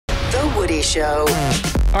Randy Show.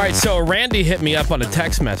 All right, so Randy hit me up on a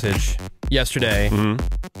text message yesterday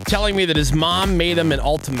telling me that his mom made him an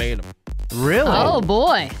ultimatum. Really? Oh,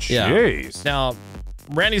 boy. Yeah. Jeez. Now,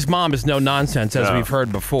 Randy's mom is no nonsense, as we've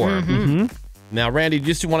heard before. Now, Randy,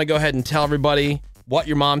 just want to go ahead and tell everybody what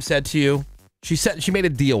your mom said to you. She said she made a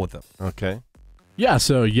deal with him. Okay. Yeah,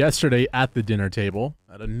 so yesterday at the dinner table,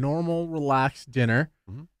 at a normal, relaxed dinner,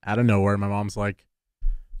 out of nowhere, my mom's like,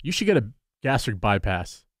 you should get a gastric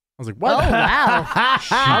bypass. I was like, what? Oh, wow.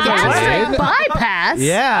 Gastric bypass?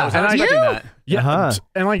 Yeah. I was expecting that. Yeah. Uh-huh.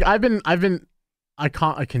 And like,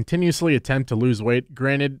 I continuously attempt to lose weight.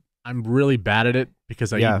 Granted, I'm really bad at it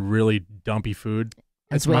because I eat really dumpy food.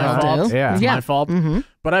 It's my fault. Yeah. It's my fault.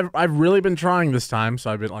 But I've really been trying this time.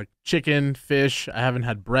 So I've been like chicken, fish. I haven't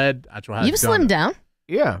had bread. You've slimmed down.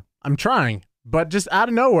 Yeah. I'm trying. But just out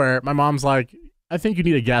of nowhere, my mom's like, I think you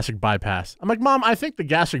need a gastric bypass. I'm like, Mom, I think the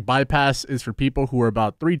gastric bypass is for people who are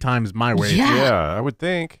about 3 times my weight. Yeah, I would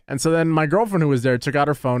think. And so then my girlfriend who was there took out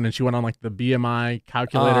her phone and she went on like the BMI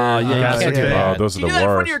calculator. Oh, those are the You do that in front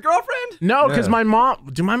worst. of your girlfriend? No, because my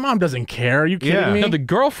mom doesn't care. Are you kidding me? No, the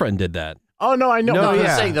girlfriend did that. Oh, no, I know. No, No, I was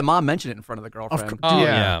yeah. saying the mom mentioned it in front of the girlfriend. Oh,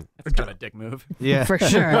 yeah. That's kind of a dick move. Yeah. For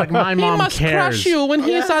sure. like my mom cares. when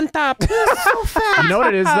he's on top. So fat. You know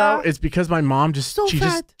what it is though? It's because my mom she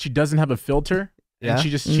fat. doesn't have a filter. Yeah.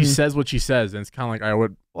 And she says what she says, and it's kind of like, all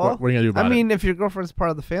right, what are you gonna do about it? I mean, if your girlfriend's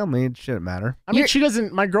part of the family, it shouldn't matter. I mean, she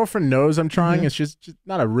doesn't. My girlfriend knows I'm trying. It's just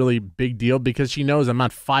not a really big deal because she knows I'm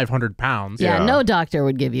not 500 pounds. Yeah, no doctor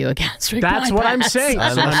would give you a gastric That's what I'm bypass. saying.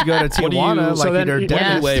 Unless you go to Tijuana, like then- your yeah.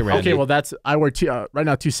 dentist. Way, Randy. Okay, well I wear right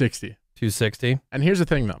now 260. 260. And here's the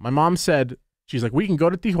thing though, my mom said she's like, we can go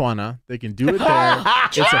to Tijuana. They can do it there.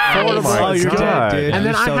 It's affordable. Oh, it's you're good. dead, dude. And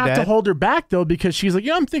then You're I so have to dead. hold her back though because she's like,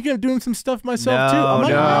 yeah, I'm thinking of doing some stuff myself too. No, I'm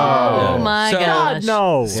like, no. Oh, my So- gosh.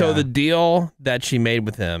 no. So the deal that she made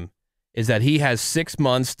with him is that he has 6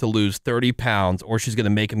 months to lose 30 pounds or she's going to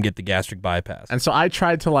make him get the gastric bypass. And so I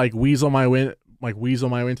tried to like weasel my way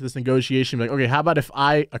into this negotiation. Like, okay, how about if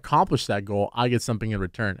I accomplish that goal, I get something in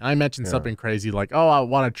return? And I mentioned something crazy like, oh, I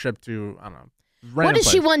want a trip to, I don't know. What does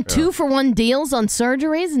she want? 2-for-1 deals on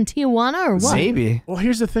surgeries in Tijuana or what? Maybe. Well,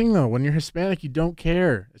 here's the thing though. When you're Hispanic, you don't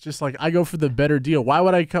care. It's just like I go for the better deal. Why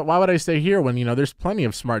would I stay here when there's plenty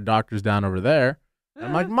of smart doctors down over there?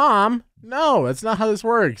 I'm like, Mom, no, that's not how this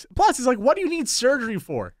works. Plus, it's like, what do you need surgery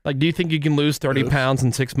for? Like, do you think you can lose 30 pounds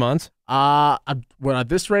in 6 months? Well, at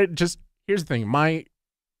this rate, just here's the thing.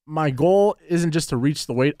 My goal isn't just to reach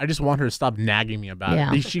the weight. I just want her to stop nagging me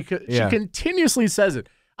about it. She continuously says it.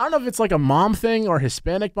 I don't know if it's like a mom thing or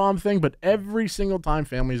Hispanic mom thing, but every single time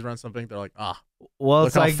families run something, they're like, well, look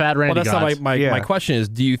it's how like fat Randy Well, that's got. not my question is,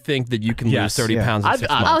 do you think that you can lose 30 pounds in 6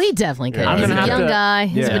 months? Oh, he definitely could. I'm He's gonna a have young to- guy.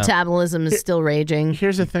 His Yeah. metabolism is still raging.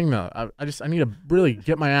 Here's the thing, though. I need to really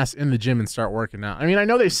get my ass in the gym and start working out. I mean, I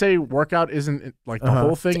know they say workout isn't like the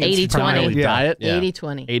whole thing. It's 80-20. primarily diet.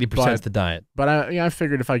 80-20. 80% is the diet. But I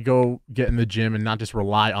figured if I go get in the gym and not just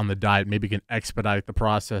rely on the diet, maybe can expedite the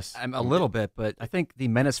process. I'm a little bit, but I think the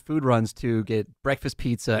menace food runs to get breakfast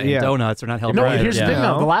pizza and donuts are not helping. No, here's the thing,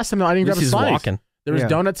 though. The last time though, I didn't grab a slice. Walking. There was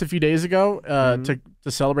donuts a few days ago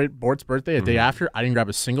to celebrate Bort's birthday. A day after, I didn't grab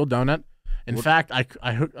a single donut. In fact,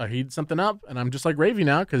 I heated something up, and I'm just like Ravy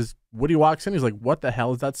now because Woody walks in. He's like, "What the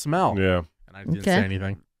hell is that smell?" Yeah, and I didn't say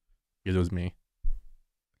anything because it was me.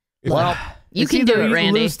 Well, you can do it, You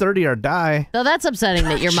Randy. lose 30 or die. So that's upsetting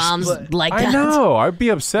that your mom's like that. I know. I'd be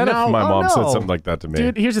upset if my mom said no. something like that to me.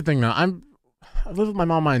 Dude, here's the thing, though. I've lived with my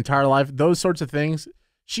mom my entire life. Those sorts of things,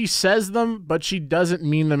 she says them, but she doesn't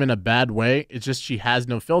mean them in a bad way. It's just she has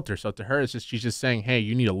no filter. So to her, she's just saying, "Hey,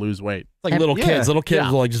 you need to lose weight." Like little kids. Little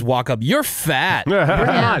kids will like just walk up. You're fat. Pretty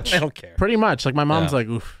much. They don't care. Pretty much. Like my mom's like,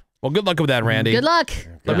 "Oof." Well, good luck with that, Randy. Good luck.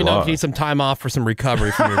 Let me know if you need some time off for some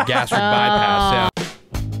recovery from your gastric bypass. Yeah.